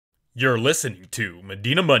You're listening to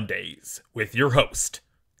Medina Mondays with your host,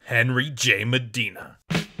 Henry J. Medina.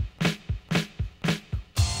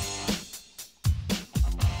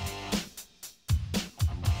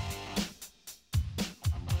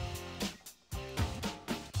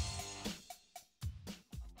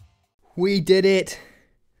 We did it.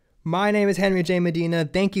 My name is Henry J. Medina.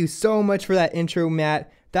 Thank you so much for that intro, Matt.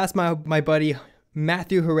 That's my buddy,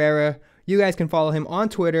 Matthew Herrera. You guys can follow him on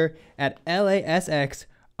Twitter at LASX_P.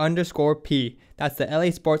 That's the LA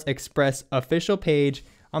Sports Express official page.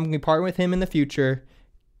 I'm going to be partnering with him in the future.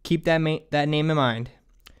 Keep that name in mind.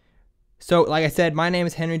 So, like I said, my name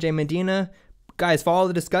is Henry J. Medina. Guys, follow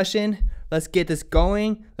the discussion. Let's get this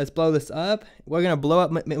going. Let's blow this up. We're going to blow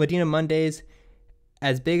up Medina Mondays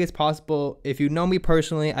as big as possible. If you know me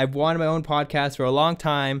personally, I've wanted my own podcast for a long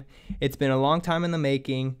time. It's been a long time in the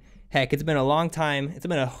making. Heck, it's been a long time. It's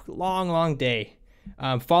been a long day.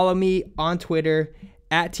 Follow me on Twitter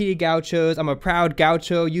at TD Gauchos. I'm a proud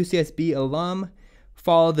Gaucho UCSB alum.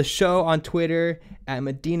 Follow the show on Twitter at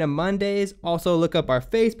Medina Mondays. Also look up our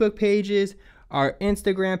Facebook pages, our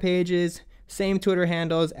Instagram pages, same Twitter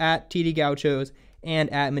handles at TD Gauchos and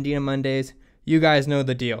at Medina Mondays. You guys know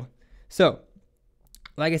the deal. So,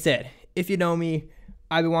 like I said, if you know me,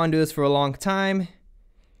 I've been wanting to do this for a long time.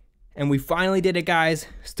 And we finally did it, guys.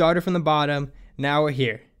 Started from the bottom. Now we're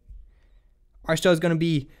here. Our show is going to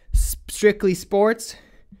be strictly sports,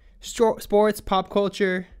 pop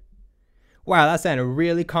culture. Wow, that sounded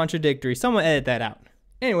really contradictory. Someone edit that out.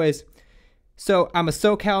 Anyways, so I'm a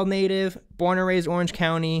SoCal native, born and raised Orange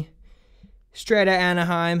County, straight out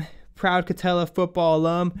Anaheim, proud Catella football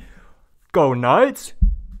alum. Go Knights!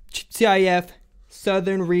 CIF,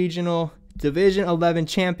 Southern Regional, Division 11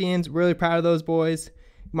 champions. Really proud of those boys.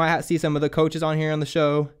 You might see some of the coaches on here on the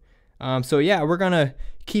show. So yeah, we're going to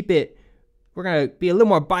keep it. We're going to be a little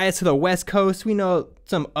more biased to the West Coast. We know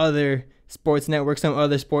some other sports networks, some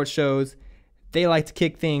other sports shows, they like to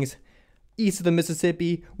kick things east of the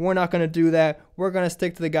Mississippi. We're not going to do that. We're going to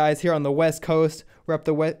stick to the guys here on the West Coast. Rep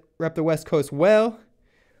the West Coast well.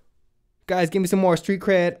 Guys, give me some more street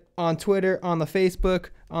cred on Twitter, on the Facebook,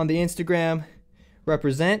 on the Instagram.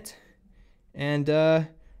 Represent. And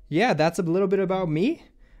yeah, that's a little bit about me,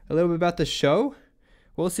 a little bit about the show.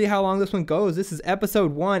 We'll see how long this one goes. This is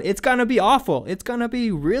episode 1. It's gonna be awful. It's gonna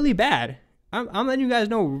be really bad. I'm letting you guys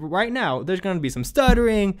know right now. There's gonna be some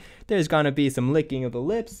stuttering. There's gonna be some licking of the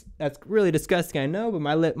lips. That's really disgusting, I know,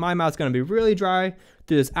 but my mouth's gonna be really dry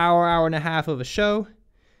through this hour and a half of a show.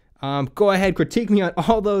 Go ahead, critique me on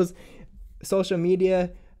all those social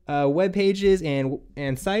media web pages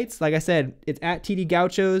and sites. Like I said, it's at TD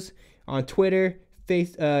Gauchos on Twitter,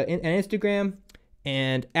 and Instagram,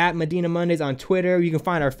 and at Medina Mondays on Twitter. You can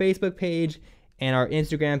find our Facebook page and our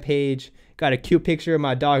Instagram page. Got a cute picture of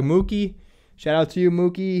my dog Mookie. Shout out to you,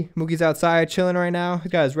 Mookie. Mookie's outside chilling right now.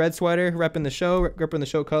 He's got his red sweater, repping the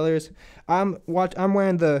show colors. I'm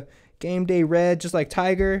wearing the game day red, just like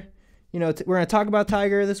Tiger. You know, we're gonna talk about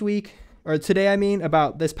Tiger this week, or today. I mean,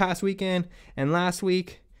 about this past weekend and last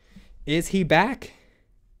week. Is he back?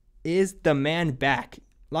 Is the man back?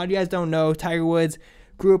 A lot of you guys don't know, Tiger Woods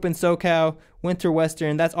grew up in SoCal, Winter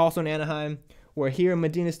Western. That's also in Anaheim. We're here in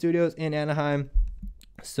Medina Studios in Anaheim.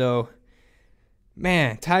 So,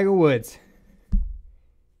 man, Tiger Woods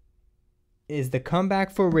is the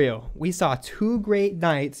comeback for real. We saw two great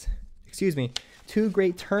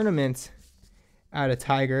tournaments out of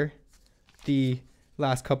Tiger the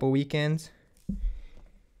last couple weekends.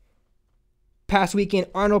 Past weekend,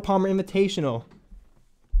 Arnold Palmer Invitational.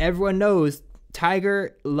 Everyone knows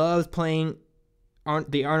Tiger loves playing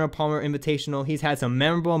the Arnold Palmer Invitational. He's had some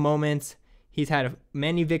memorable moments. He's had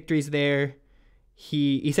many victories there.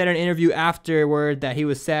 He said in an interview afterward that he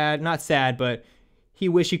was sad, not sad, but he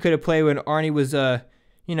wished he could have played when Arnie was, in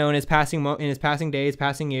his passing days,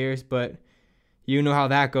 passing years. But you know how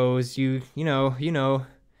that goes. You know,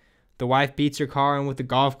 the wife beats your car in with the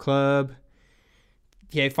golf club.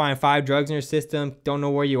 You find 5 drugs in your system, don't know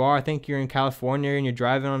where you are. I think you're in California and you're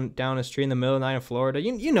driving down the street in the middle of the night in Florida.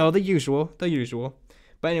 You know, the usual.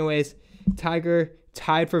 But anyways, Tiger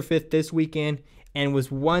tied for 5th this weekend and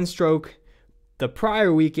was 1 stroke the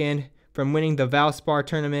prior weekend from winning the Valspar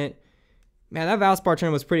tournament. Man, that Valspar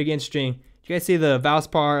tournament was pretty interesting. Did you guys see the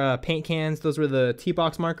Valspar paint cans? Those were the tee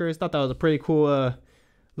box markers. Thought that was a pretty cool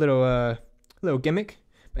little gimmick.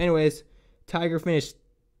 But anyways, Tiger finished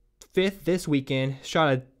 5th this weekend,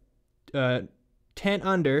 shot a 10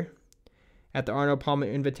 under at the Arnold Palmer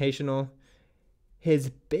Invitational. His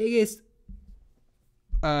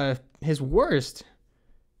worst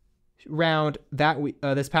round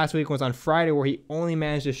this past week was on Friday, where he only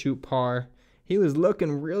managed to shoot par. He was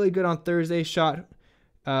looking really good on Thursday, shot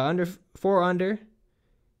under 4 under.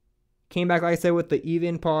 Came back, like I said, with the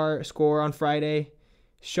even par score on Friday.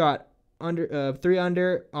 Shot under 3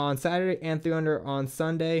 under on Saturday and 3 under on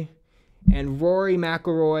Sunday. And Rory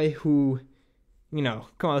McIlroy, who,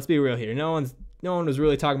 come on, let's be real here. No one was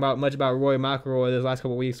really talking much about Rory McIlroy this last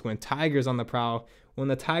couple of weeks when Tiger's on the prowl. When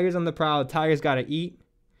the Tiger's on the prowl, the Tiger's got to eat.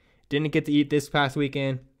 Didn't get to eat this past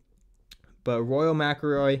weekend. But Rory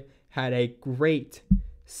McIlroy had a great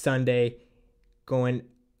Sunday, going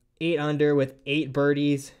 8 under with 8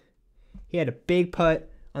 birdies. He had a big putt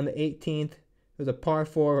on the 18th. It was a par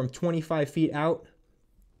 4 from 25 feet out.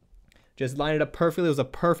 Just lined it up perfectly. It was a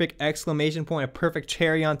perfect exclamation point, a perfect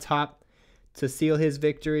cherry on top to seal his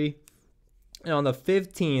victory. And on the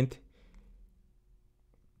 15th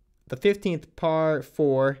par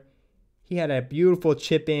 4, he had a beautiful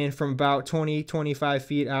chip in from about 25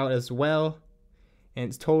 feet out as well.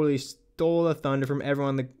 And totally stole the thunder from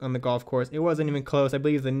everyone on the golf course. It wasn't even close. I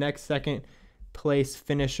believe the next second place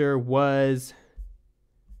finisher was...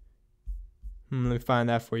 let me find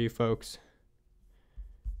that for you folks.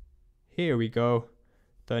 Here we go.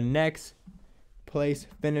 The next place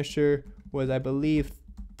finisher was, I believe,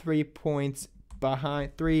 3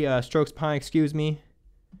 strokes behind, excuse me.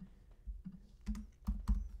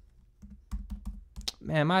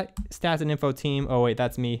 Man, my stats and info team, oh wait,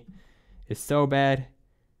 that's me, is so bad.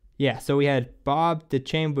 Yeah, so we had Bryson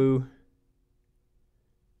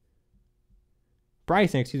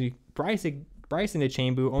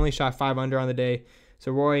DeChambeau only shot 5 under on the day.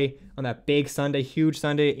 So Roy, on that big Sunday, huge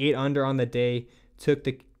Sunday, 8 under on the day, took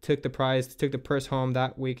the purse home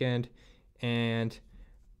that weekend. And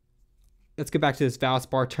let's get back to this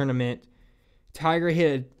Valspar tournament. Tiger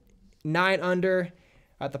hit a 9 under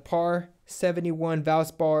at the par 71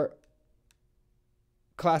 Valspar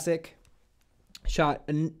Classic. Shot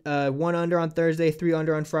 1 under on Thursday, 3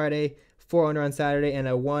 under on Friday, 4 under on Saturday, and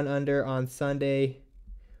a 1 under on Sunday.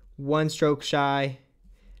 1 stroke shy.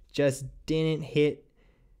 Just didn't hit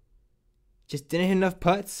enough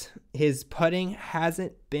putts. His putting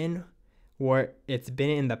hasn't been where it's been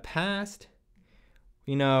in the past.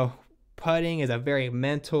 Putting is a very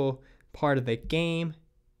mental part of the game.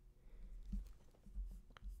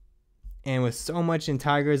 And with so much in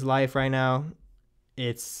Tiger's life right now,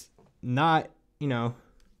 it's not,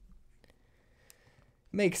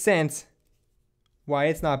 makes sense why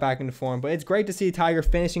it's not back into form. But it's great to see Tiger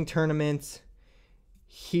finishing tournaments.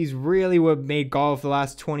 He's really what made golf the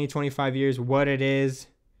last 20, 25 years what it is.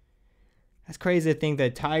 That's crazy to think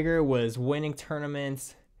that Tiger was winning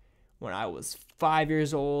tournaments when I was 5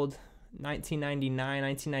 years old, 1999,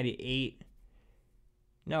 1998.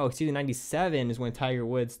 No, excuse me, 97 is when Tiger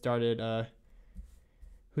Woods started,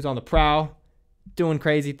 who's on the prowl, doing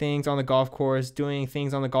crazy things on the golf course, doing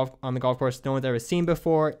things on the golf course no one's ever seen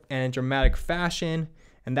before, and in dramatic fashion.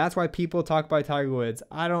 And that's why people talk about Tiger Woods.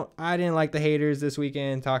 I didn't like the haters this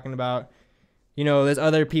weekend talking about, there's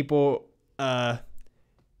other people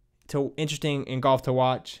interesting in golf to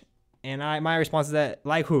watch. And my response is that,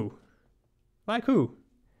 like who?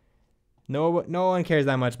 No one cares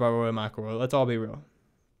that much about Rory McIlroy. Let's all be real.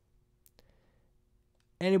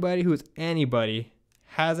 Anybody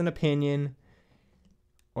has an opinion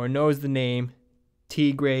or knows the name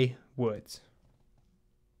Tigre Woods.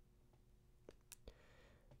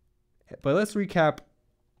 But let's recap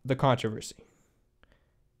the controversy.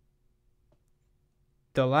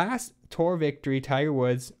 The last tour victory Tiger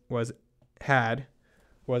Woods was in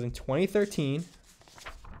 2013.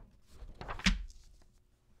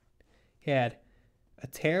 He had a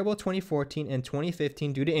terrible 2014 and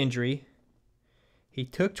 2015 due to injury. He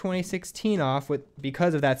took 2016 off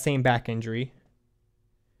because of that same back injury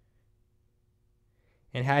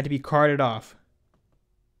and had to be carted off.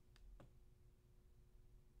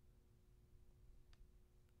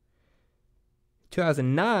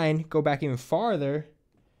 2009, go back even farther,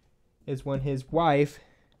 is when his wife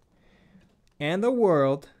and the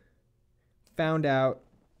world found out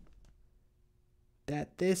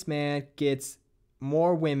that this man gets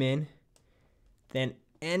more women than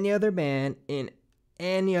any other man in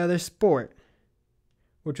any other sport,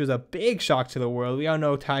 which was a big shock to the world. We all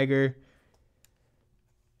know Tiger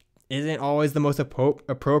isn't always the most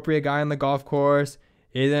appropriate guy on the golf course,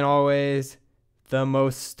 isn't always the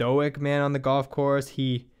most stoic man on the golf course.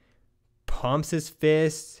 He pumps his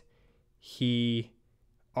fists. He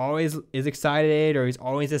always is excited, or he's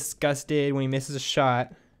always disgusted when he misses a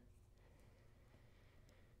shot.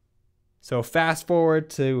 So fast forward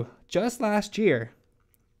to just last year,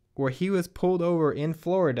 where he was pulled over in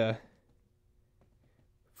Florida.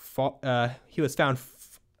 He was found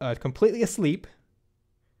completely asleep,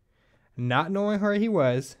 not knowing where he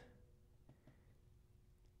was,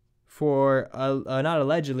 for not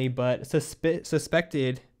allegedly, but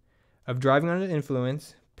suspected of driving under the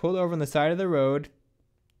influence, pulled over on the side of the road,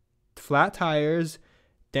 flat tires,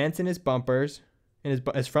 dents in his bumpers, in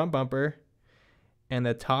his front bumper, and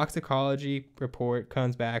the toxicology report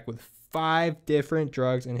comes back with 5 different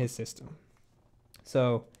drugs in his system.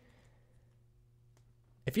 So,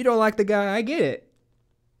 if you don't like the guy, I get it.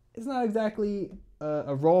 It's not exactly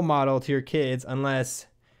a role model to your kids unless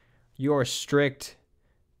you're a strict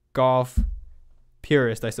golf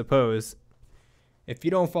purist, I suppose. If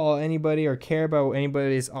you don't follow anybody or care about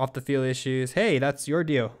anybody's off the field issues, hey, that's your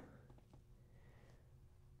deal.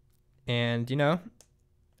 And, you know,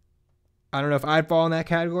 I don't know if I'd fall in that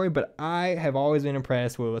category, but I have always been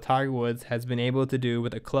impressed with what Tiger Woods has been able to do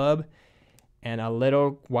with a club and a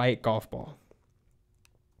little white golf ball.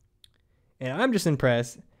 And I'm just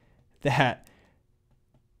impressed that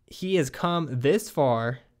he has come this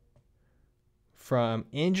far from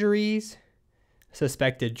injuries,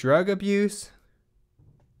 suspected drug abuse,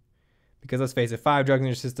 because let's face it, 5 drugs in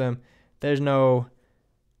your system, there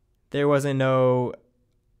wasn't no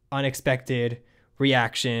unexpected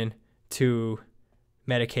reaction to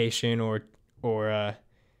medication or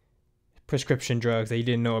prescription drugs that you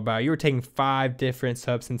didn't know about. You were taking 5 different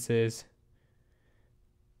substances,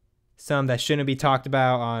 some that shouldn't be talked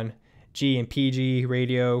about on G and PG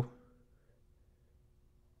radio.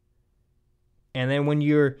 And then when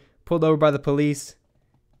you're pulled over by the police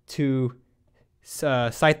to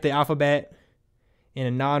cite the alphabet in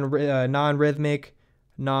a non-rhythmic,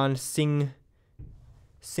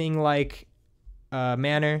 sing-like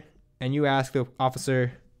manner, and you ask the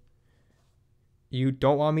officer, you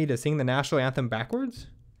don't want me to sing the national anthem backwards?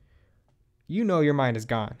 You know your mind is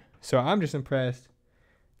gone. So I'm just impressed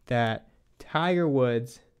that Tiger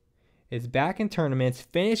Woods is back in tournaments,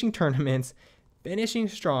 finishing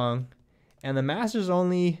strong, and the Masters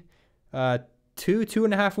only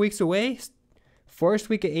 2.5 weeks away. First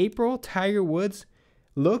week of April, Tiger Woods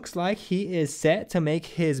looks like he is set to make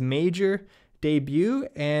his major debut,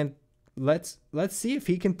 and let's see if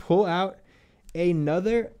he can pull out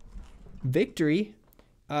another victory.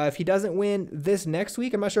 If he doesn't win this next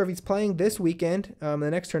week, I'm not sure if he's playing this weekend, the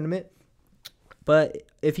next tournament, but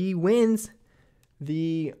if he wins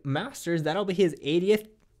the Masters, that'll be his 80th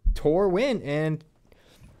tour win and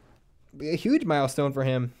be a huge milestone for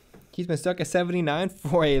him. He's been stuck at 79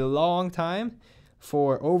 for a long time,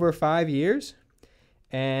 for over 5 years,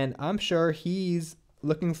 and I'm sure he's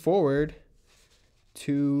looking forward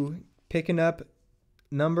to picking up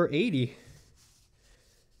number 80.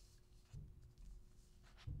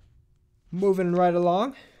 Moving right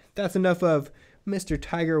along, that's enough of Mr.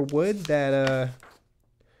 Tiger Woods, that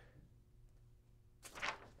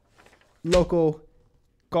local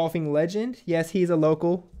golfing legend. Yes, he's a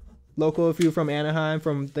local if you're from Anaheim,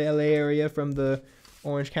 from the LA area, from the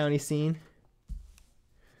Orange County scene.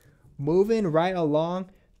 Moving right along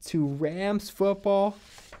to Rams football,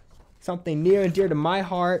 something near and dear to my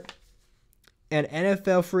heart, and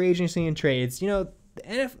NFL free agency and trades. You know,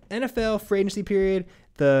 the NFL free agency period,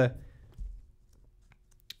 the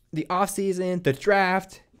offseason, the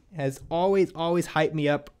draft has always hyped me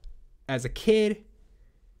up as a kid.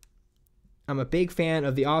 I'm a big fan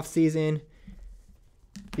of the offseason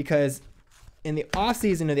because in the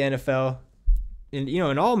offseason of the NFL, and you know,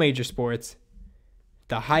 in all major sports,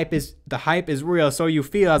 the hype is real, so you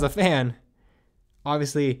feel as a fan.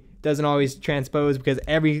 Obviously, doesn't always transpose because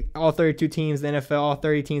all 32 teams in the NFL, all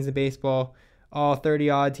 30 teams in baseball, all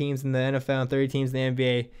 30-odd teams in the NFL and 30 teams in the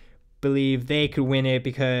NBA believe they could win it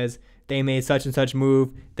because they made such and such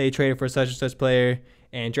move, they traded for such and such player,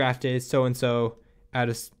 and drafted so and so out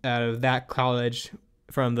of that college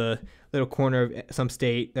from the little corner of some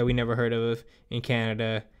state that we never heard of in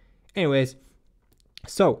Canada. Anyways,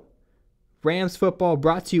 so Rams football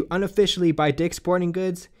brought to you unofficially by Dick's Sporting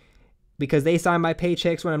Goods, because they sign my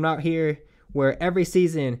paychecks when I'm not here, where every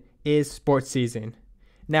season is sports season.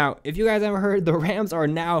 Now, if you guys haven't heard, the Rams are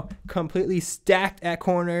now completely stacked at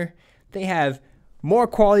corner. They have more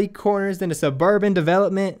quality corners than a suburban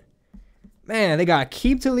development. Man, they got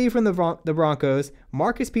Keep to Leave from the Broncos,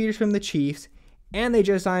 Marcus Peters from the Chiefs, and they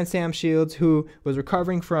just signed Sam Shields, who was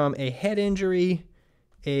recovering from a head injury,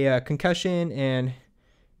 a concussion, and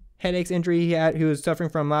headaches injury he was suffering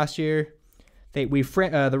from last year. The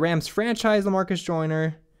Rams franchised LaMarcus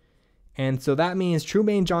Joyner, and so that means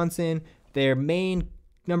Trumaine Johnson, their main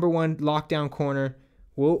number one lockdown corner,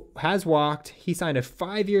 has walked. He signed a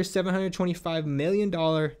 5-year, $725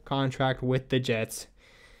 million contract with the Jets.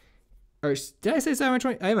 Or did I say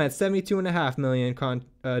 720? I meant $72.5 million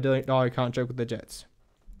dollar contract with the Jets.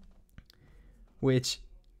 Which,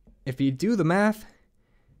 if you do the math,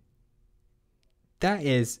 that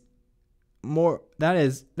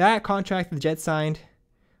contract the Jets signed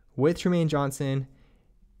with Tremaine Johnson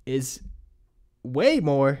is way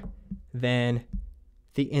more than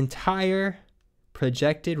the entire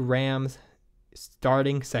projected Rams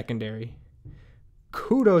starting secondary.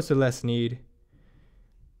 Kudos to Les Snead,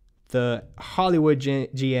 the Hollywood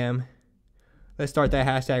GM. Let's start that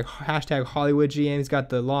hashtag Hollywood GM. He's got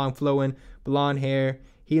the long flowing blonde hair.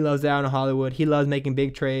 He loves out in Hollywood. He loves making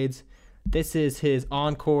big trades. This is his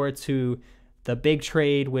encore to the big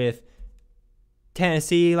trade with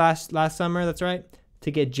Tennessee last summer. That's right.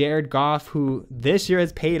 To get Jared Goff, who this year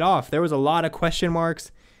has paid off. There was a lot of question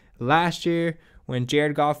marks last year when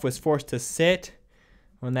Jared Goff was forced to sit,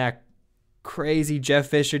 when that crazy Jeff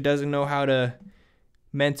Fisher doesn't know how to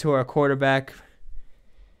mentor a quarterback.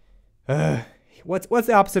 What's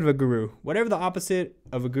the opposite of a guru? Whatever the opposite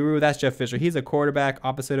of a guru, that's Jeff Fisher. He's a quarterback,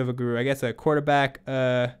 opposite of a guru. I guess a quarterback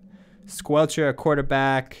squelcher, a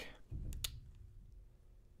quarterback.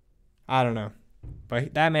 I don't know.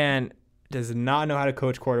 But that man does not know how to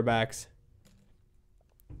coach quarterbacks.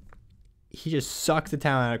 He just sucks the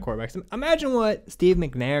talent out of quarterbacks. Imagine what Steve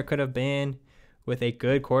McNair could have been with a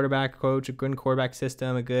good quarterback coach, a good quarterback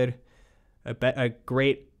system, a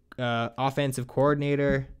great offensive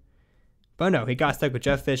coordinator. But no, he got stuck with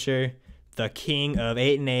Jeff Fisher, the king of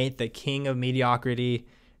 8-8, the king of mediocrity,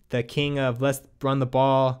 the king of let's run the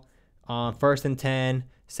ball on 1st and 10,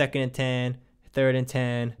 2nd and 10, 3rd and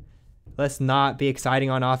 10. Let's not be exciting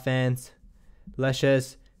on offense. Let's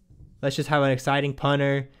just have an exciting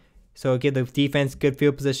punter. So give the defense good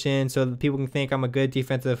field position so that people can think I'm a good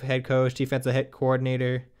defensive head coach, defensive head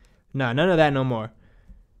coordinator. No, none of that no more.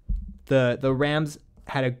 The Rams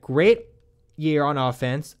had a great year on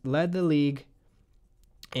offense, led the league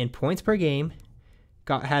in points per game,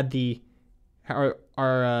 had the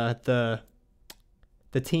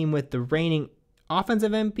team with the reigning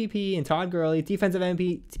offensive MVP and Todd Gurley, defensive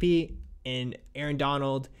MVP and Aaron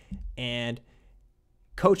Donald, and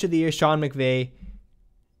coach of the year Sean McVay.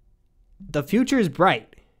 The future is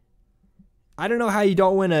bright. I don't know how you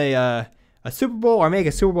don't win a Super Bowl or make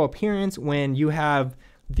a Super Bowl appearance when you have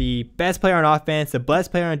the best player on offense, the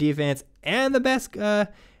best player on defense, and the best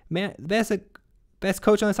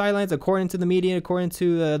coach on the sidelines, according to the media, according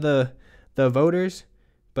to the voters.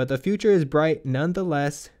 But the future is bright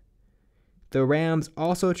nonetheless. The Rams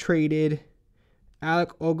also traded Alec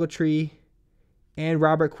Ogletree and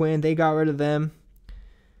Robert Quinn. They got rid of them.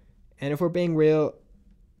 And if we're being real,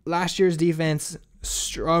 last year's defense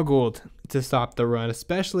struggled to stop the run,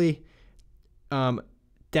 especially down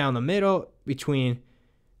the middle between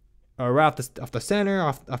off the center,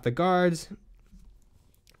 off the guards.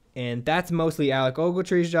 And that's mostly Alec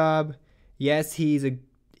Ogletree's job. Yes, he's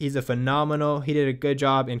a phenomenal. He did a good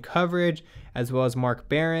job in coverage, as well as Mark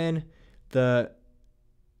Barron.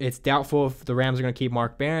 It's doubtful if the Rams are going to keep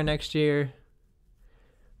Mark Barron next year.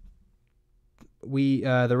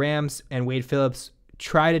 The Rams and Wade Phillips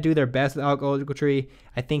try to do their best with Alec Ogletree.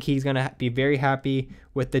 I think he's going to be very happy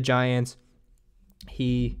with the Giants.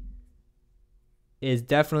 He is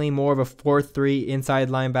definitely more of a 4-3 inside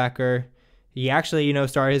linebacker. He actually,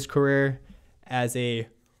 started his career as a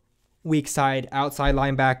weak side outside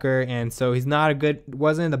linebacker, and so he's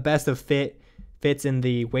wasn't the best of fits in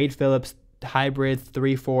the Wade Phillips hybrid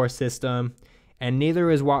 3-4 system, and neither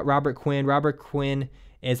is Robert Quinn. Robert Quinn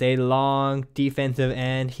is a long defensive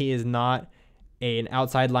end. He is not an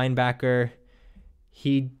outside linebacker.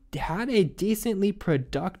 He had a decently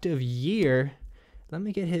productive year. Let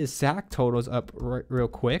me get his sack totals up real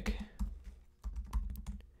quick.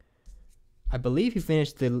 I believe he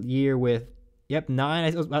finished the year with, 9.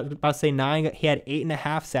 I was about to say 9. He had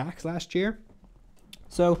 8.5 sacks last year.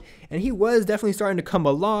 So, and he was definitely starting to come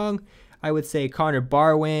along. I would say Connor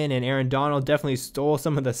Barwin and Aaron Donald definitely stole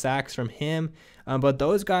some of the sacks from him. But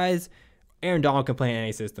those guys, Aaron Donald can play in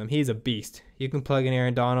any system. He's a beast. You can plug in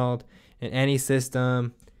Aaron Donald in any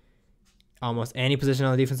system, almost any position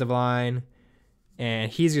on the defensive line,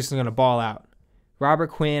 and he's just going to ball out. Robert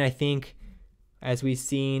Quinn, I think, as we've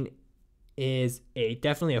seen, is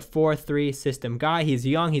definitely a 4-3 system guy. He's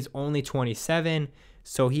young. He's only 27,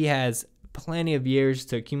 so he has plenty of years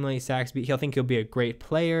to accumulate sacks. I think he'll be a great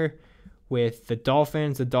player with the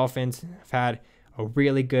Dolphins. The Dolphins have had a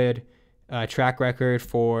really good track record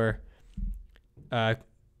for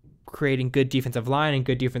creating good defensive line and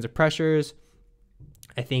good defensive pressures.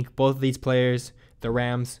 I think both of these players, the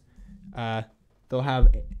Rams, they'll have,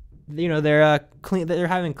 they're clean. They're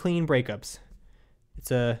having clean breakups.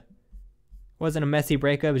 Wasn't a messy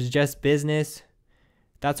breakup. It's just business.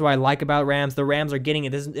 That's what I like about Rams. The Rams are getting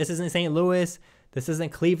it. This isn't St. Louis. This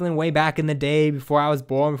isn't Cleveland way back in the day before I was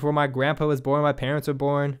born, before my grandpa was born, my parents were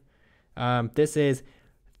born. This is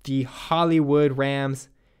the Hollywood Rams.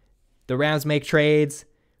 The Rams make trades.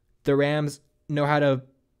 The Rams know how to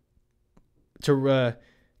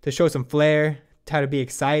show some flair, how to be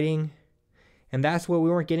exciting. And that's what we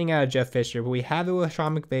weren't getting out of Jeff Fisher. But we have it with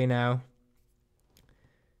Sean McVay now.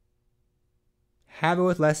 Have it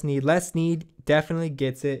with Les Snead. Les Snead definitely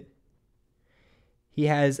gets it. He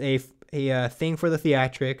has a thing for the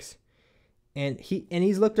theatrics. And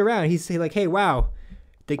he's looked around. He's like, hey, wow,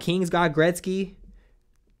 the Kings got Gretzky.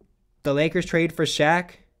 The Lakers traded for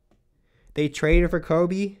Shaq. They traded for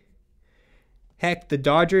Kobe. Heck, the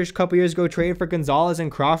Dodgers a couple years ago traded for Gonzalez and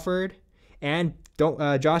Crawford and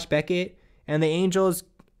Josh Beckett. And the Angels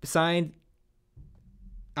signed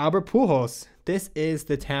Albert Pujols. This is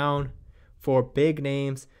the town for big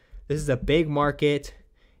names. This is a big market.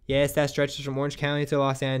 Yes, that stretches from Orange County to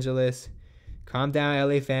Los Angeles. Calm down,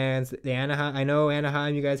 LA fans. I know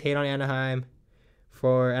Anaheim. You guys hate on Anaheim.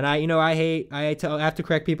 I have to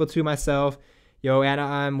correct people too myself. Yo,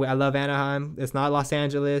 Anaheim. I love Anaheim. It's not Los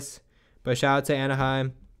Angeles, but shout out to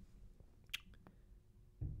Anaheim.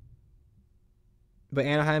 But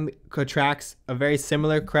Anaheim attracts a very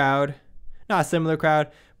similar crowd. Not a similar crowd,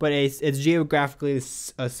 but it's geographically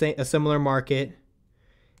a similar market.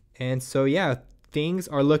 And so, yeah, things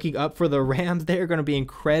are looking up for the Rams. They're going to be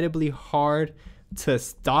incredibly hard to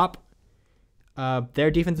stop. Their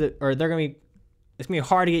defensive, or they're going to be, it's going to be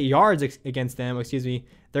hard to get yards against them. Excuse me.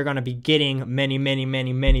 They're going to be getting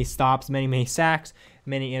many stops, many sacks,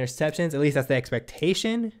 many interceptions. At least that's the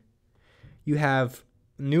expectation. You have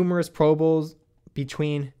numerous Pro Bowls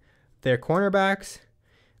between their cornerbacks.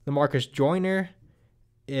 LaMarcus Joyner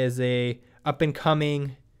is a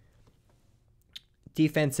up-and-coming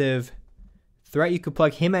defensive threat. You could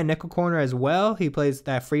plug him at nickel corner as well. He plays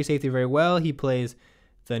that free safety very well. He plays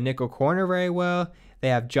the nickel corner very well. They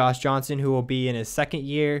have Josh Johnson, who will be in his second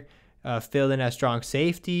year, filled in as strong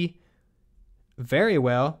safety very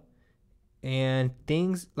well. And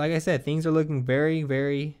things, like I said, things are looking very,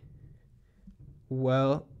 very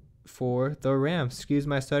well for the Rams. Excuse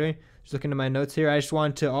my stuttering. Just looking at my notes here. I just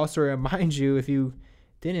wanted to also remind you, if you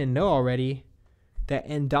didn't know already, that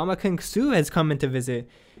Ndamukong Suh has come in to visit.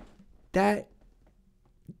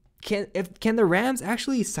 Can the Rams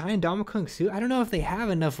actually sign Ndamukong Suh? I don't know if they have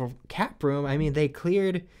enough cap room. I mean, they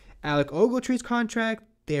cleared Alec Ogletree's contract.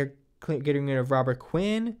 They're getting rid of Robert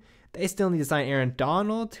Quinn. They still need to sign Aaron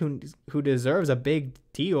Donald, who deserves a big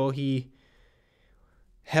deal. He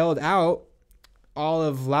held out all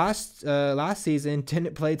of last season,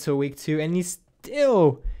 didn't play till week 2, and he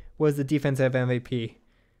still was the defensive MVP.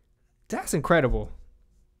 That's incredible.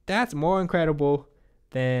 That's more incredible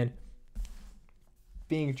than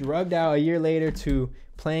being drugged out a year later to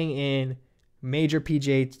playing in major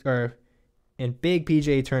PGA or in big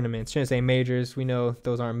PGA tournaments. Shouldn't say majors. We know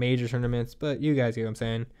those aren't major tournaments, but you guys get what I'm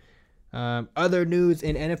saying. Other news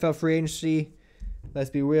in NFL free agency.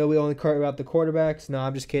 Let's be real, we only care about the quarterbacks. No,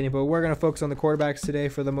 I'm just kidding, but we're going to focus on the quarterbacks today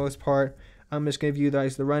for the most part. I'm just going to give you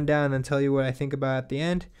guys the rundown and then tell you what I think about at the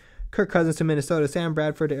end. Kirk Cousins to Minnesota, Sam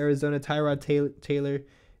Bradford to Arizona, Tyrod Taylor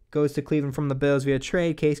goes to Cleveland from the Bills via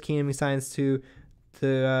trade. Case Keenum signs to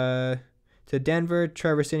Denver.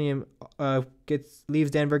 Trevor Siemian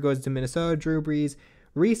leaves Denver, goes to Minnesota. Drew Brees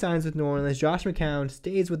re-signs with New Orleans. Josh McCown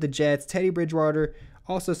stays with the Jets. Teddy Bridgewater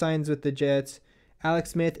also signs with the Jets.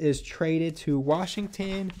 Alex Smith is traded to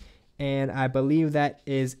Washington, and I believe that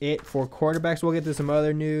is it for quarterbacks. We'll get to some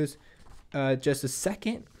other news just a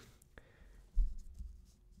second.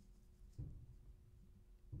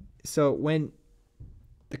 So when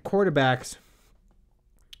the quarterbacks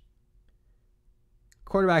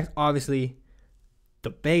obviously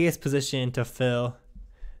the biggest position to fill,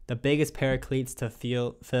 the biggest paracletes to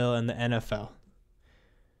fill in the NFL.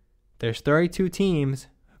 There's 32 teams,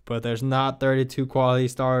 but there's not 32 quality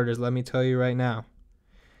starters, let me tell you right now.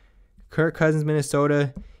 Kirk Cousins,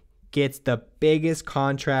 Minnesota, gets the biggest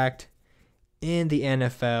contract in the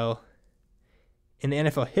NFL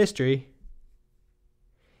history.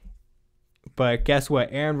 But guess what?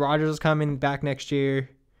 Aaron Rodgers is coming back next year.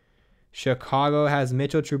 Chicago has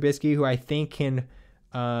Mitchell Trubisky, who I think can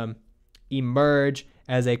emerge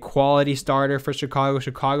as a quality starter for Chicago.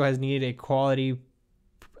 Chicago has needed a quality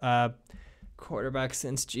quarterback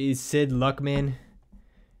since, Sid Luckman.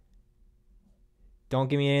 Don't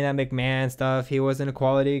give me any of that McMahon stuff. He wasn't a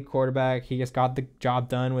quality quarterback. He just got the job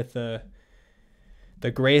done with the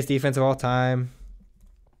greatest defense of all time.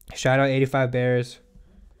 Shout out 85 Bears.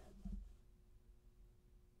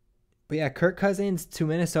 But yeah, Kirk Cousins to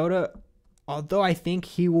Minnesota, although I think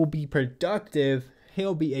he will be productive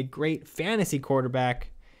He'll be a great fantasy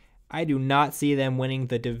quarterback. I do not see them winning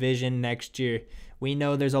the division next year. We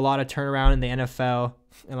know there's a lot of turnaround in the NFL.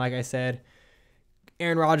 And like I said,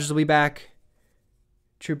 Aaron Rodgers will be back.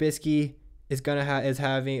 Trubisky is gonna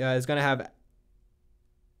have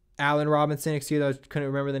Allen Robinson. Excuse me, I couldn't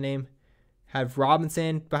remember the name. Have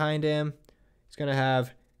Robinson behind him. He's gonna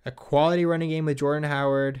have a quality running game with Jordan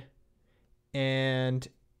Howard and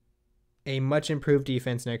a much improved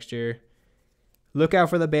defense next year. Look out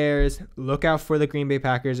for the Bears. Look out for the Green Bay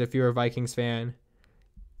Packers if you're a Vikings fan.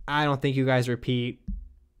 I don't think you guys repeat.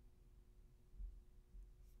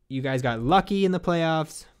 You guys got lucky in the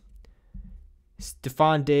playoffs.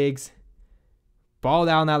 Stephon Diggs balled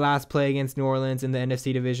out on that last play against New Orleans in the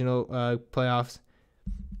NFC divisional playoffs.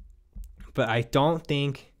 But I don't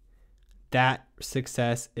think that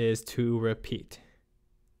success is to repeat.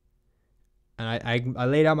 And I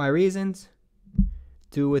laid out my reasons.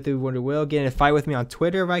 Do with it what it will. Get in a fight with me on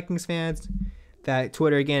Twitter, Vikings fans. That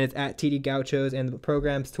Twitter, again, is at TD Gauchos, and the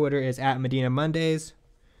program's Twitter is at Medina Mondays.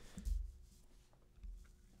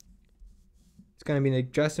 It's going to be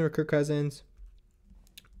Justin or Kirk Cousins.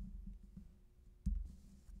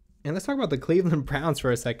 And let's talk about the Cleveland Browns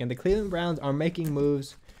for a second. The Cleveland Browns are making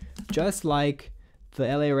moves just like the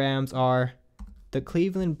LA Rams are. The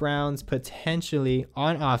Cleveland Browns potentially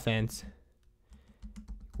on offense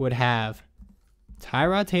would have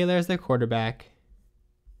Tyrod Taylor as their quarterback.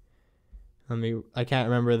 I can't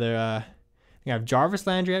remember their. You have Jarvis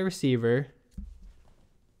Landry at receiver.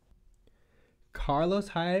 Carlos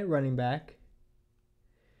Hyde at running back.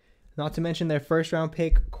 Not to mention their first round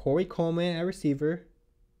pick, Corey Coleman at receiver.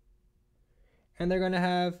 And they're going to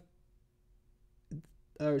have.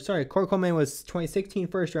 Corey Coleman was 2016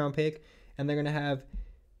 first round pick. And they're going to have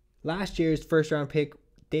last year's first round pick,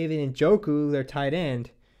 David Njoku, their tight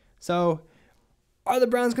end. So, are the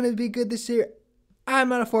Browns going to be good this year? I'm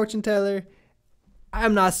not a fortune teller.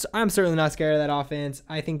 I'm certainly not scared of that offense.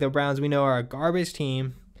 I think the Browns, we know, are a garbage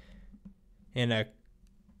team in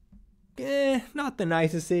not the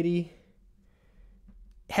nicest city.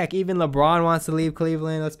 Heck, even LeBron wants to leave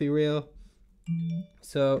Cleveland. Let's be real.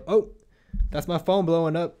 So, that's my phone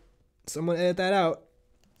blowing up. Someone edit that out.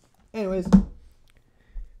 Anyways,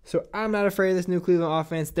 so I'm not afraid of this new Cleveland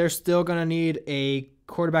offense. They're still going to need a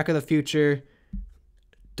quarterback of the future.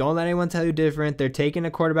 Don't let anyone tell you different. They're taking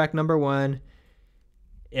a quarterback number one.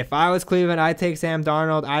 If I was Cleveland, I'd take Sam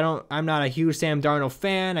Darnold. I'm not a huge Sam Darnold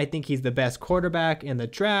fan. I think he's the best quarterback in the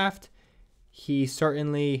draft. He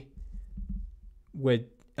certainly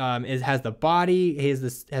has the body. He has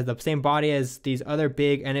the same body as these other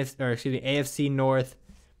big AFC North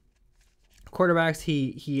quarterbacks.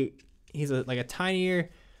 He's like a tinier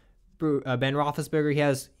Ben Roethlisberger.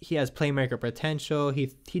 He has playmaker potential.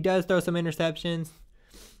 He does throw some interceptions,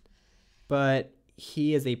 but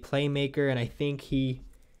he is a playmaker, and I think he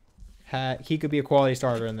could be a quality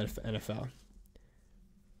starter in the NFL.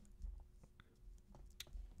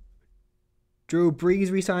 Drew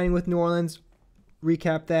Brees re-signing with New Orleans,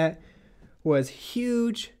 recap that, was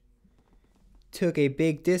huge. Took a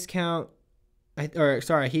big discount. I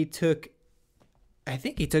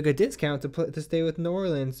think he took a discount to stay with New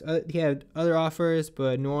Orleans. He had other offers,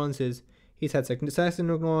 but New Orleans he's had success in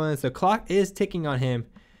New Orleans. The clock is ticking on him.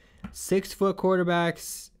 6-foot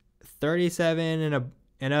quarterbacks, 37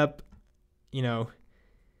 and up.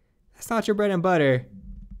 That's not your bread and butter.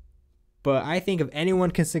 But I think if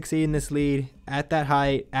anyone can succeed in this league at that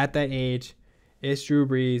height, at that age, it's Drew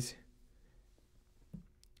Brees.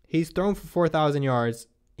 He's thrown for 4,000 yards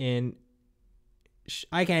in.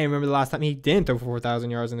 I can't even remember the last time he didn't throw for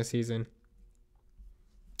 4,000 yards in a season.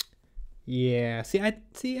 Yeah, I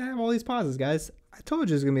have all these pauses, guys. I told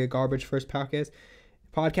you it was gonna be a garbage first podcast.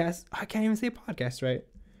 I can't even say podcast right.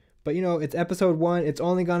 But it's episode 1. It's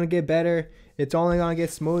only gonna get better. It's only gonna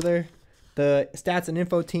get smoother. The stats and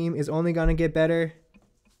info team is only gonna get better.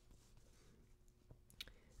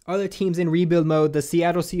 Other teams in rebuild mode: the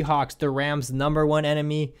Seattle Seahawks, the Rams' number one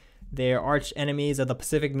enemy, their arch enemies of the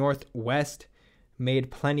Pacific Northwest,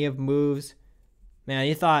 made plenty of moves. Man,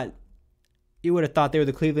 you would have thought they were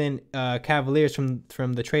the Cleveland Cavaliers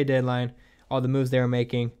from the trade deadline. All the moves they were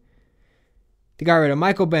making. They got rid of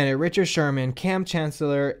Michael Bennett, Richard Sherman, Cam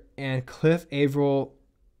Chancellor, and Cliff Averill.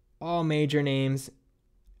 All major names,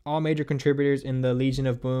 all major contributors in the Legion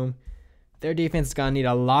of Boom. Their defense is going to need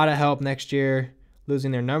a lot of help next year,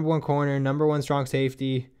 losing their number one corner, number one strong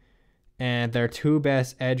safety, and their two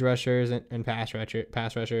best edge rushers and pass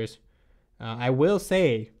rushers. I will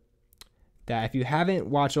say that if you haven't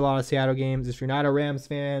watched a lot of Seattle games, if you're not a Rams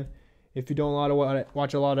fan, if you don't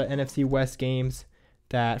watch a lot of NFC West games,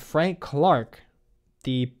 that Frank Clark,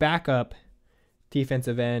 the backup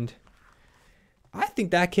defensive end. I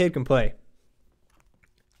think that kid can play.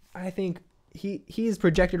 I think he's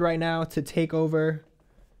projected right now to take over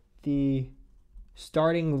the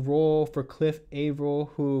starting role for Cliff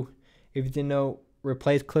Averill, who, if you didn't know,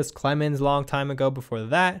 replaced Chris Clemens a long time ago before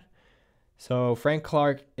that. So Frank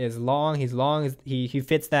Clark is long. He's long. He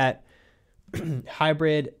fits that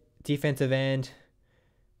hybrid defensive end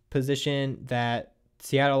position that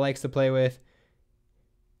Seattle likes to play with.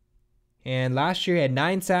 And last year he had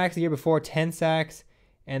 9 sacks. The year before, 10 sacks.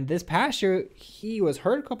 And this past year, he was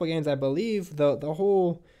hurt a couple games, I believe. The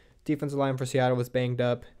whole defensive line for Seattle was banged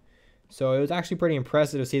up. So it was actually pretty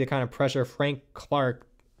impressive to see the kind of pressure Frank Clark,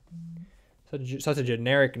 such a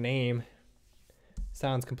generic name,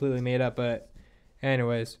 sounds completely made up. But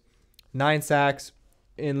anyways, 9 sacks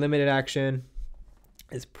in limited action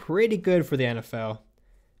is pretty good for the NFL.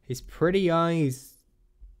 He's pretty young. He's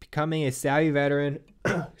becoming a savvy veteran.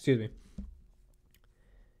 Excuse me.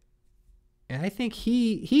 And I think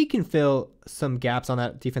he can fill some gaps on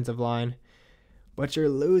that defensive line. But you're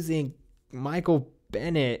losing Michael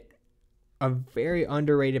Bennett, a very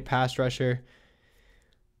underrated pass rusher.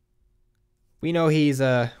 We know he's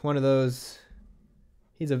one of those.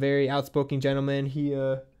 He's a very outspoken gentleman. He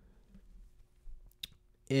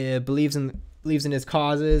believes in his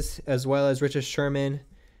causes, as well as Richard Sherman.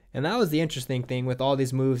 And that was the interesting thing with all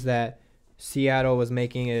these moves that Seattle was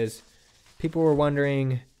making, is people were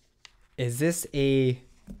wondering, is this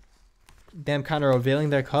them kind of revealing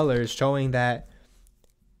their colors, showing that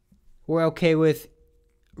we're okay with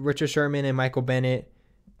Richard Sherman and Michael Bennett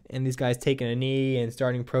and these guys taking a knee and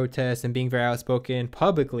starting protests and being very outspoken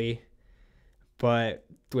publicly, but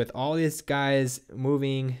with all these guys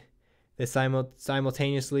moving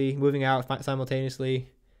simultaneously,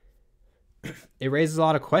 it raises a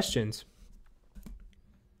lot of questions.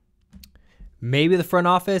 Maybe the front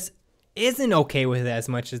office isn't okay with it as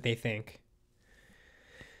much as they think.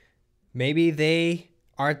 Maybe they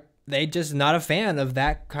just not a fan of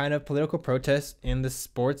that kind of political protest in the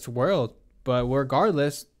sports world. But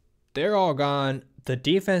regardless, they're all gone. The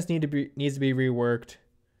defense needs to be reworked.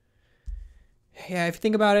 Yeah, if you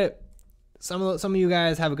think about it, some of you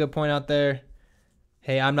guys have a good point out there.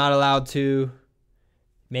 Hey, I'm not allowed to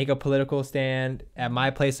make a political stand at my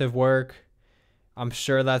place of work. I'm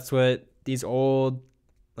sure that's what these old,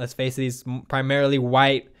 let's face it, these primarily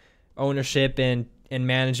white ownership and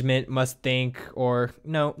management must think. Or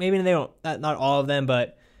no, maybe they don't, not all of them,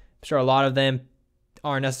 but I'm sure a lot of them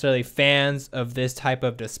aren't necessarily fans of this type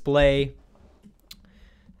of display.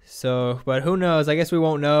 So, but who knows? I guess we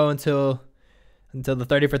won't know until the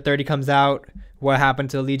 30 for 30 comes out, what happened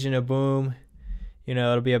to Legion of Boom. You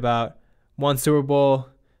know, it'll be about one big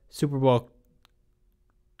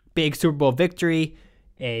Super Bowl victory,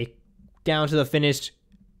 a down to the finish,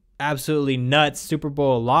 absolutely nuts Super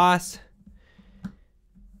Bowl loss.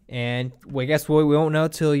 And I guess we won't know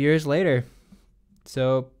till years later.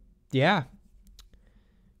 So, yeah.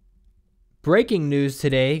 Breaking news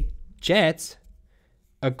today, Jets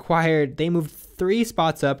they moved 3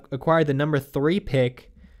 spots up, acquired the number 3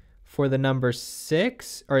 pick for the number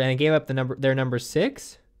 6, and gave up their number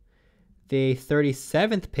 6, the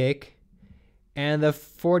 37th pick, and the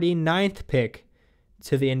 49th pick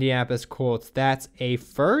to the Indianapolis Colts. That's a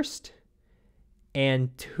first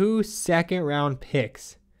and 2 second-round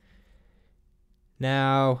picks.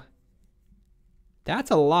 Now,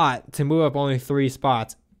 that's a lot to move up only 3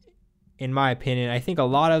 spots, in my opinion. I think a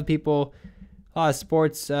lot of people, a lot of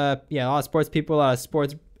sports people, a lot of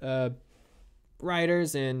sports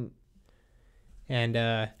writers and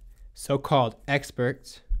so-called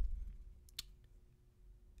experts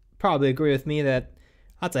probably agree with me that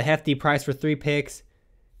that's a hefty price for 3 picks.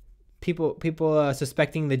 People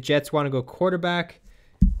suspecting the Jets want to go quarterback.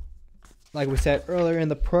 Like we said earlier in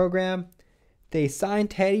the program, they signed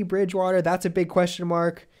Teddy Bridgewater. That's a big question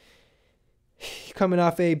mark. Coming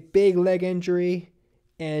off a big leg injury.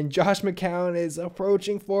 And Josh McCown is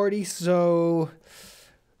approaching 40. So,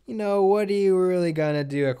 what are you really going to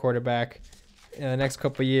do at quarterback in the next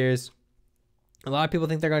couple of years? A lot of people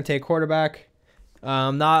think they're going to take quarterback.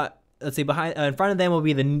 Let's see, in front of them will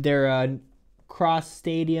be their cross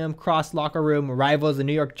locker room rivals. The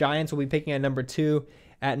New York Giants will be picking at number 2.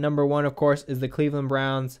 At number 1, of course, is the Cleveland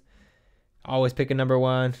Browns. Always picking number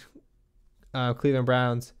 1, Cleveland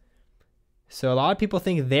Browns. So a lot of people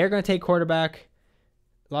think they're going to take quarterback.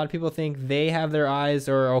 A lot of people think they have their eyes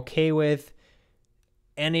or are okay with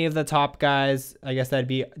any of the top guys. I guess that'd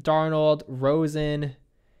be Darnold, Rosen,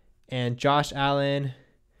 and Josh Allen.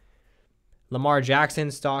 Lamar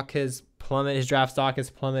Jackson's stock has plummeted. His draft stock has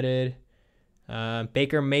plummeted.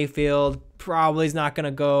 Baker Mayfield probably is not going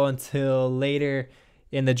to go until later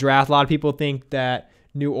in the draft. A lot of people think that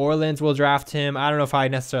New Orleans will draft him. I don't know if I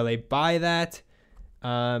necessarily buy that.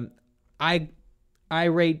 I've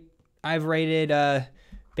rated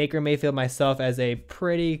Baker Mayfield myself as a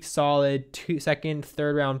pretty solid second,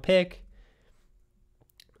 third round pick.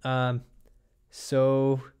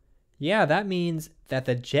 So yeah, that means that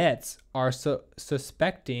the Jets are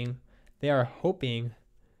suspecting, they are hoping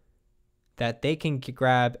that they can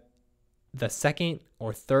grab the second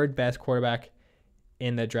or third best quarterback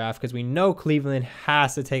in the draft, because we know Cleveland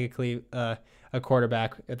has to take a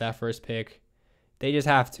quarterback at that first pick. They just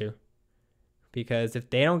have to, because if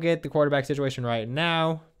they don't get the quarterback situation right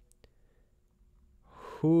now,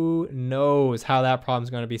 who knows how that problem is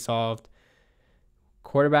going to be solved.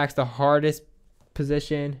 Quarterback's the hardest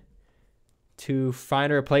position to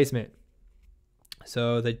find a replacement.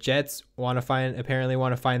 So the Jets apparently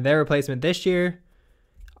want to find their replacement this year.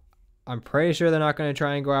 I'm pretty sure they're not going to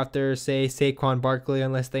try and go after, say, Saquon Barkley,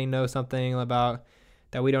 unless they know something about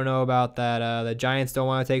that we don't know about, that the Giants don't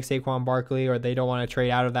want to take Saquon Barkley, or they don't want to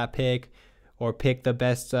trade out of that pick, or pick the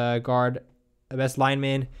best the best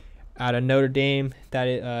lineman out of Notre Dame.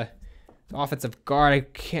 Offensive guard, I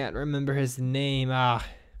can't remember his name.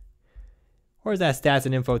 Where's that stats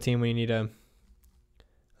and info team when you need them?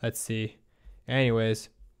 Let's see. Anyways,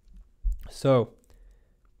 so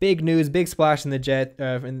big news, big splash in the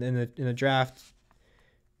in the draft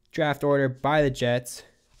order by the Jets.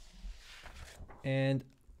 And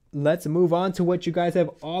let's move on to what you guys have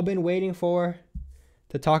all been waiting for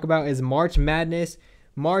to talk about, is March Madness.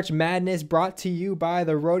 March Madness brought to you by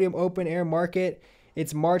the Rhodium Open Air Market.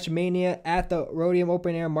 It's March Mania at the Rhodium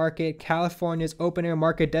Open Air Market, California's open air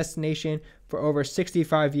market destination for over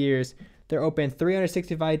 65 years. They're open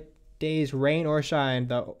 365 days, rain or shine.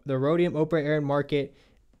 The Rhodium Open Air Market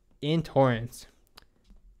in Torrance.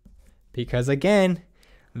 Because again,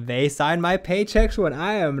 they sign my paychecks when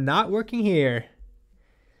I am not working here.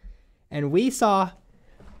 And we saw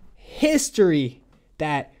history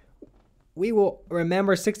that we will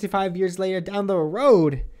remember 65 years later down the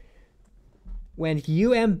road, when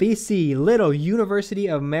UMBC, Little University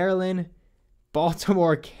of Maryland,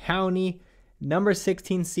 Baltimore County, number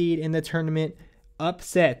 16 seed in the tournament,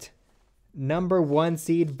 upset number 1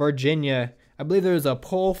 seed Virginia. I believe there was a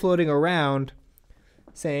poll floating around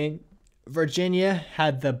saying Virginia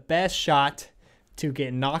had the best shot to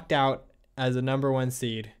get knocked out as a number 1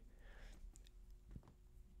 seed.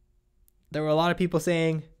 There were a lot of people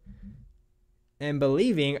saying and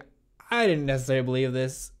believing, I didn't necessarily believe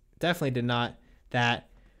this, definitely did not, that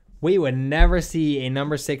we would never see a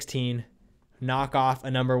number 16 knock off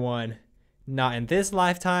a number 1. Not in this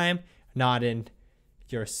lifetime, not in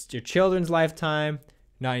your children's lifetime,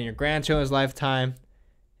 not in your grandchildren's lifetime.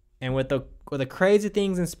 And with the crazy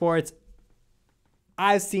things in sports,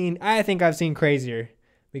 I think I've seen crazier.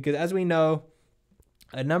 Because as we know,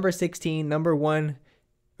 a number 16, number 1,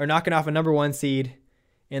 or knocking off a number 1 seed,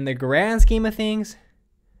 in the grand scheme of things,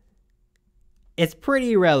 it's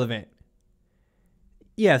pretty irrelevant.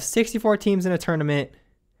 You have 64 teams in a tournament,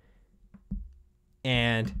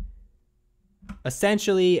 and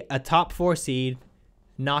essentially a top 4 seed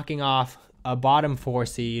knocking off a bottom 4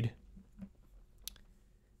 seed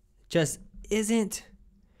just isn't,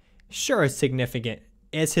 sure, it's significant.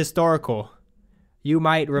 It's historical. You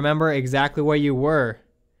might remember exactly where you were.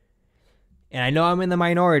 And I know I'm in the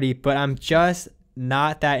minority, but I'm just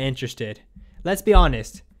not that interested. Let's be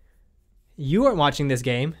honest. You weren't watching this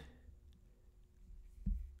game.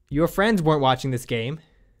 Your friends weren't watching this game.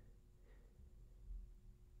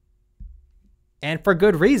 And for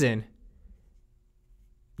good reason.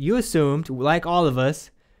 You assumed, like all of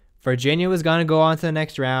us, Virginia was going to go on to the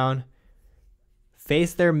next round,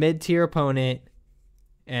 face their mid-tier opponent,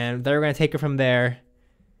 and they're going to take it from there.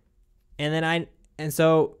 And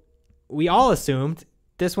so we all assumed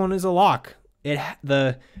this one is a lock.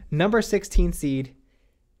 The number 16 seed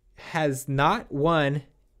has not won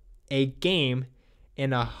a game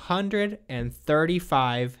in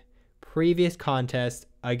 135 previous contests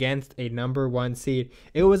against a number 1 seed.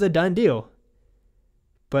 It was a done deal.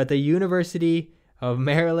 But the University of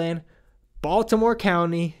Maryland, Baltimore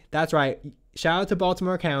County, that's right, shout out to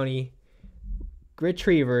Baltimore County,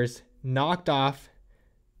 Retrievers knocked off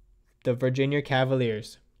the Virginia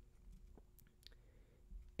Cavaliers.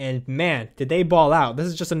 And man, did they ball out. This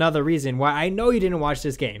is just another reason why I know you didn't watch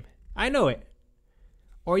this game. I know it.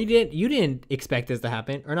 Or you didn't expect this to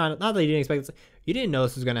happen. Or not that you didn't expect this. You didn't know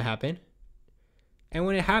this was going to happen. And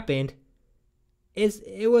when it happened,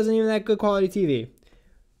 it wasn't even that good quality TV.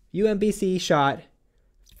 UMBC shot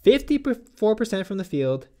 54% from the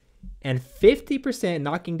field, and 50%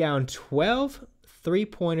 knocking down 12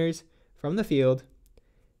 3-pointers from the field.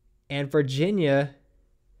 And Virginia,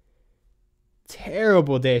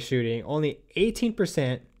 terrible day shooting, only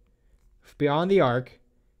 18% beyond the arc,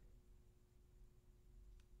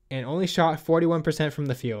 and only shot 41% from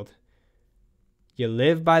the field. You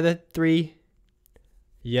live by the 3,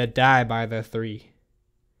 you die by the 3.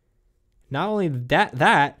 Not only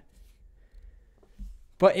that,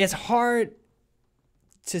 but it's hard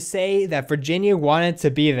to say that Virginia wanted to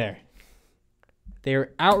be there. They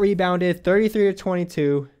were out-rebounded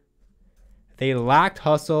 33-22. They lacked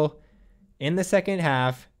hustle in the second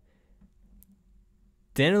half.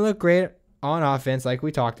 Didn't look great on offense like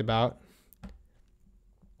we talked about.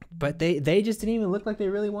 But they just didn't even look like they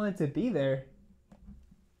really wanted to be there.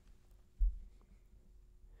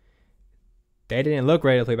 They didn't look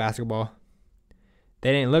ready to play basketball.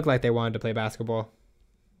 They didn't look like they wanted to play basketball.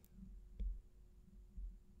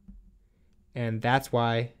 And that's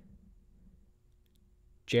why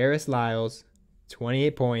Jairus Lyles,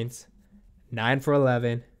 28 points, 9 for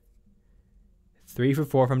 11, 3 for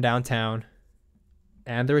 4 from downtown,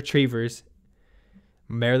 and the Retrievers,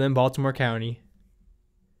 Maryland, Baltimore County,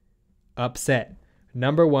 upset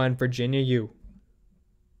number 1 Virginia U.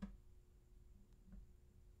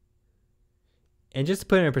 And just to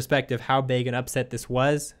put it in perspective how big an upset this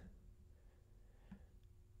was,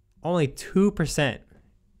 only 2%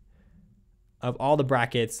 of all the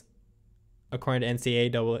brackets, according to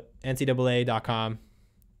NCAA.com,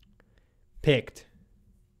 picked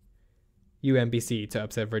UMBC to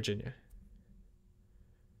upset Virginia.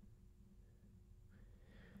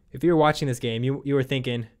 If you were watching this game, you were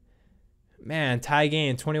thinking, man, tie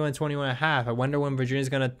game, 21-21.5. I wonder when Virginia's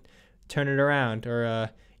going to turn it around or,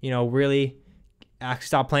 really actually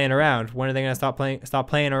stop playing around. When are they going to stop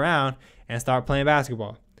playing around and start playing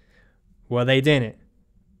basketball? Well, they didn't.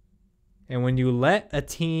 And when you let a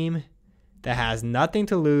team that has nothing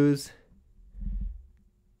to lose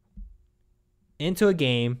into a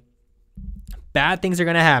game, bad things are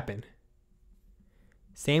going to happen.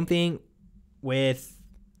 Same thing with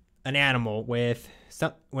an animal. When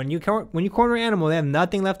you corner an animal, they have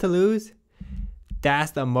nothing left to lose.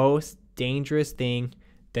 That's the most dangerous thing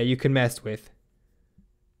that you can mess with.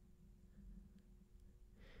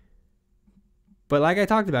 But like I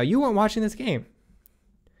talked about, you weren't watching this game.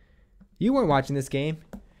 You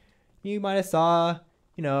might have saw,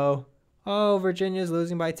 Virginia's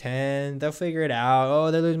losing by 10. They'll figure it out.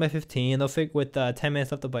 Oh, they're losing by 15. With 10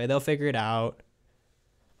 minutes left to play, they'll figure it out.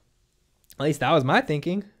 At least that was my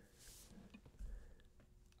thinking.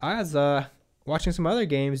 I was watching some other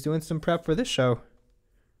games, doing some prep for this show.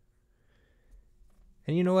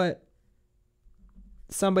 And you know what?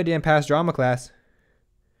 Somebody didn't pass drama class.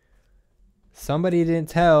 Somebody didn't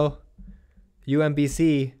tell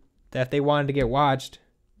UMBC that if they wanted to get watched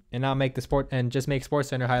and not make just make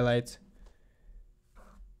SportsCenter highlights,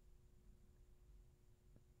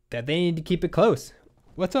 that they need to keep it close.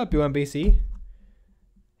 What's up, UMBC?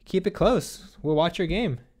 Keep it close. We'll watch your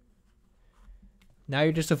game. Now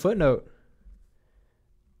you're just a footnote.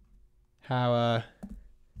 How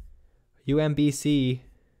UMBC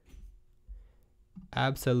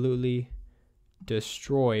absolutely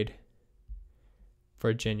destroyed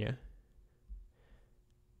Virginia.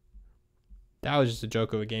 That was just a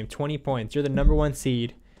joke of a game. 20 points. You're the number 1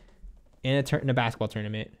 seed in a basketball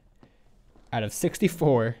tournament out of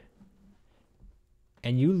 64,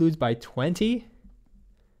 and you lose by 20?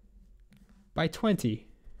 By 20.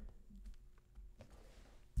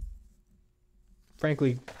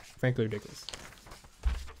 Frankly ridiculous.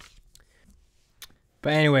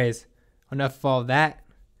 But anyways, enough of all that.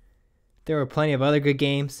 There were plenty of other good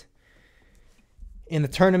games in the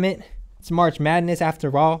tournament. It's March Madness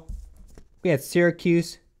after all. We had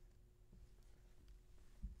Syracuse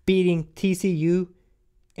beating TCU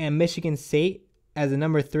and Michigan State as a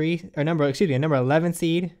number 11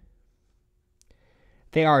 seed.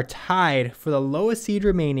 They are tied for the lowest seed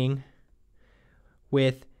remaining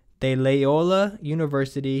with the Loyola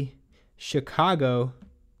University Chicago,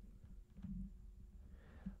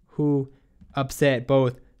 who upset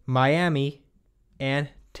both Miami and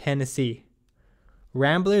Tennessee.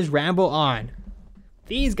 Ramblers ramble on.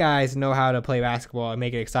 These guys know how to play basketball and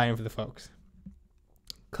make it exciting for the folks.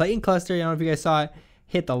 Clayton Cluster, I don't know if you guys saw it,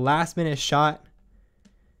 hit the last minute shot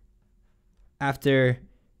after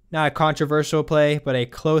not a controversial play, but a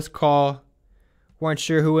close call. Weren't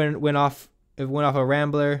sure who went off. If it went off a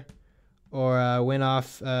Rambler or went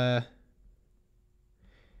off a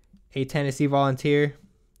Tennessee Volunteer.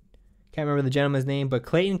 Can't remember the gentleman's name, but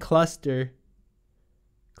Clayton Custer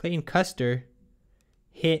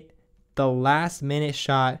hit the last minute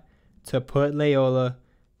shot to put Loyola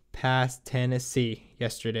past Tennessee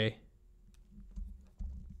yesterday.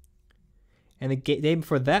 And the game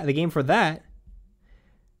for that,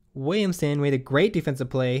 Williamson made a great defensive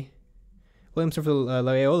play. Williamson for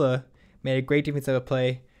Loyola made a great defensive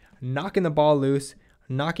play, knocking the ball loose,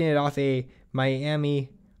 knocking it off a Miami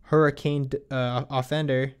Hurricane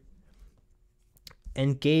offender,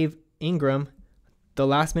 and gave Ingram the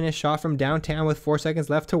last-minute shot from downtown with 4 seconds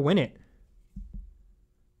left to win it.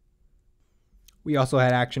 We also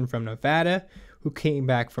had action from Nevada, who came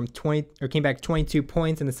back 22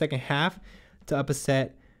 points in the second half to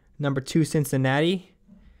upset number 2 Cincinnati.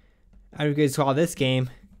 I don't know if you guys saw this game.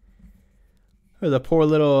 There was a poor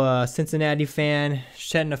little Cincinnati fan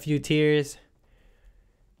shedding a few tears.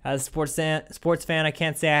 As a sports fan, I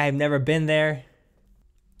can't say I've never been there.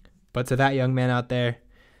 But to that young man out there,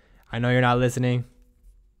 I know you're not listening,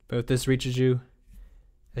 but if this reaches you,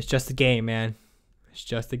 it's just a game, man. It's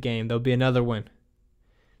just a game. There'll be another one.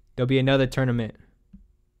 There'll be another tournament.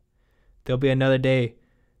 There'll be another day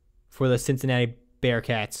for the Cincinnati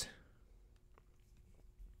Bearcats.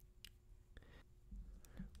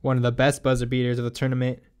 One of the best buzzer beaters of the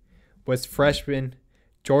tournament was freshman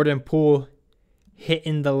Jordan Poole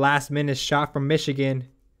hitting the last-minute shot from Michigan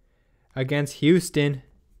against Houston.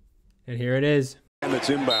 And here it is. And it's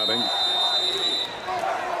inbounding.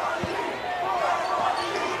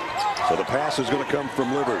 So the pass is going to come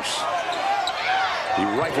from Livers. He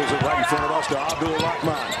rifles it right in front of us to Abdul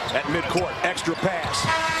Rahman at midcourt. Extra pass.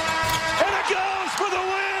 And it goes for the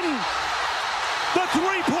win! The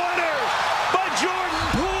three-pointer by Jordan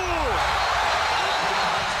Poole.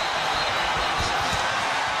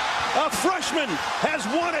 A freshman has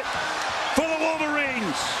won it for the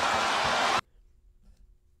Wolverines.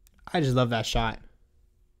 I just love that shot.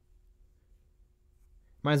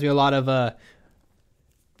 Reminds me a lot of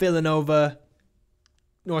Villanova,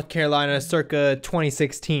 North Carolina, circa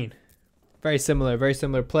 2016. Very similar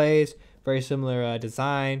plays, very similar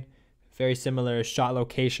design, very similar shot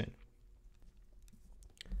location.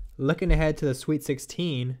 Looking ahead to the Sweet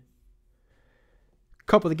 16, a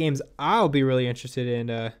couple of the games I'll be really interested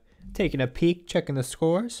in taking a peek, checking the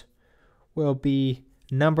scores, will be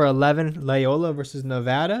number 11, Loyola versus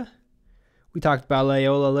Nevada. We talked about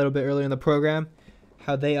Loyola a little bit earlier in the program,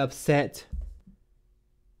 how they upset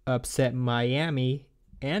Miami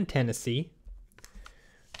and Tennessee.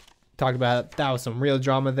 Talked about that was some real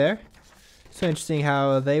drama there. So interesting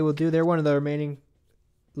how they will do. They're one of the remaining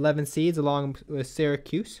 11 seeds along with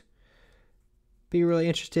Syracuse. Be really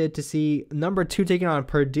interested to see number 2 taking on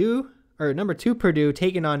Purdue, or number 2 Purdue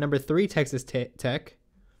taking on number 3 Texas Tech.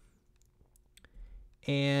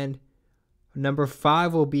 And number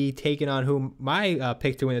 5 will be taking on who my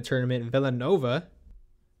pick to win the tournament, Villanova.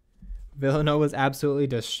 Villanova's absolutely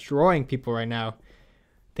destroying people right now.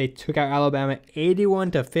 They took out Alabama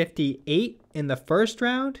 81-58 in the first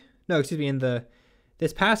round. No, excuse me,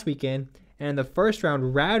 this past weekend. And in the first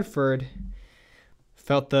round, Radford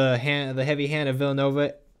felt the heavy hand of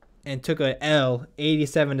Villanova and took a L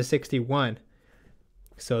 87-61.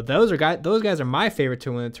 So those guys are my favorite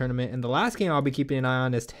to win the tournament. And the last game I'll be keeping an eye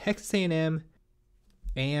on is Texas A&M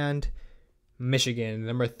and Michigan,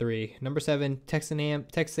 number 3. Number 7, Texas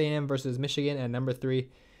A&M versus Michigan, and number 3.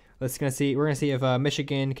 We're gonna see if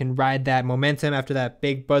Michigan can ride that momentum after that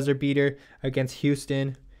big buzzer beater against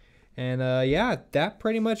Houston. And yeah, that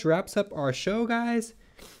pretty much wraps up our show, guys.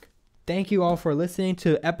 Thank you all for listening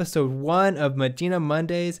to episode 1 of Medina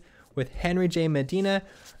Mondays with Henry J. Medina.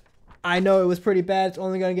 I know it was pretty bad. It's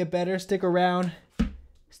only going to get better. Stick around.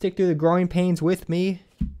 Stick through the growing pains with me.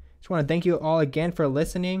 Just want to thank you all again for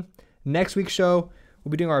listening. Next week's show, we'll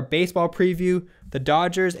be doing our baseball preview. The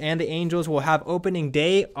Dodgers and the Angels will have opening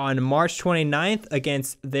day on March 29th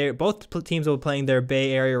against both teams will be playing their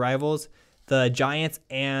Bay Area rivals, the Giants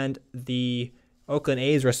and the Oakland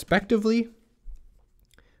A's respectively.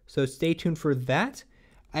 So stay tuned for that.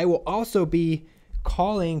 I will also be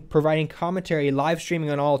providing commentary, live streaming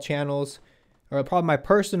on all channels, or probably my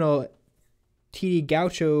personal TD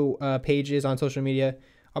Gaucho pages on social media.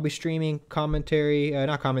 I'll be streaming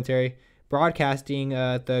broadcasting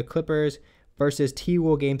the Clippers versus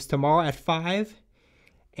T-Wolves games tomorrow at 5,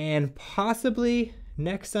 and possibly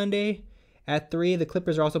next Sunday at 3. The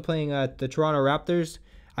Clippers are also playing the Toronto Raptors.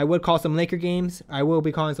 I would call some Laker games. I will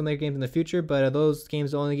be calling some Laker games in the future, but those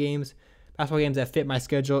games are the only basketball games that fit my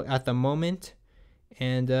schedule at the moment.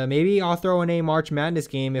 And maybe I'll throw in a March Madness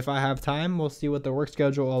game if I have time. We'll see what the work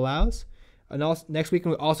schedule allows. And also, next week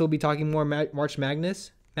we'll also be talking more March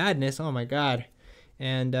Madness. Oh my God!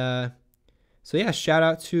 And so yeah, shout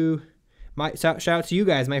out to you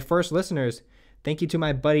guys, my first listeners. Thank you to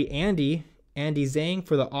my buddy Andy Andy Zhang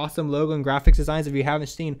for the awesome logo and graphics designs. If you haven't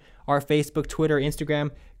seen our Facebook, Twitter,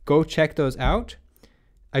 Instagram, go check those out.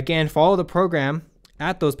 Again, follow the program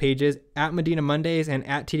at those pages, at Medina Mondays and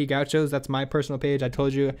at TD Gauchos. That's my personal page. I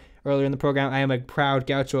told you earlier in the program, I am a proud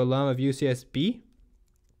Gaucho alum of UCSB.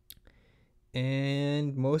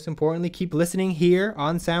 And most importantly, keep listening here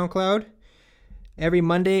on SoundCloud. Every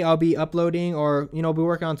Monday, I'll be uploading or, be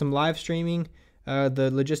working on some live streaming. We'll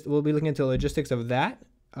be looking into the logistics of that.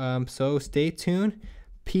 So stay tuned.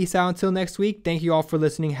 Peace out until next week. Thank you all for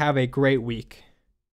listening. Have a great week.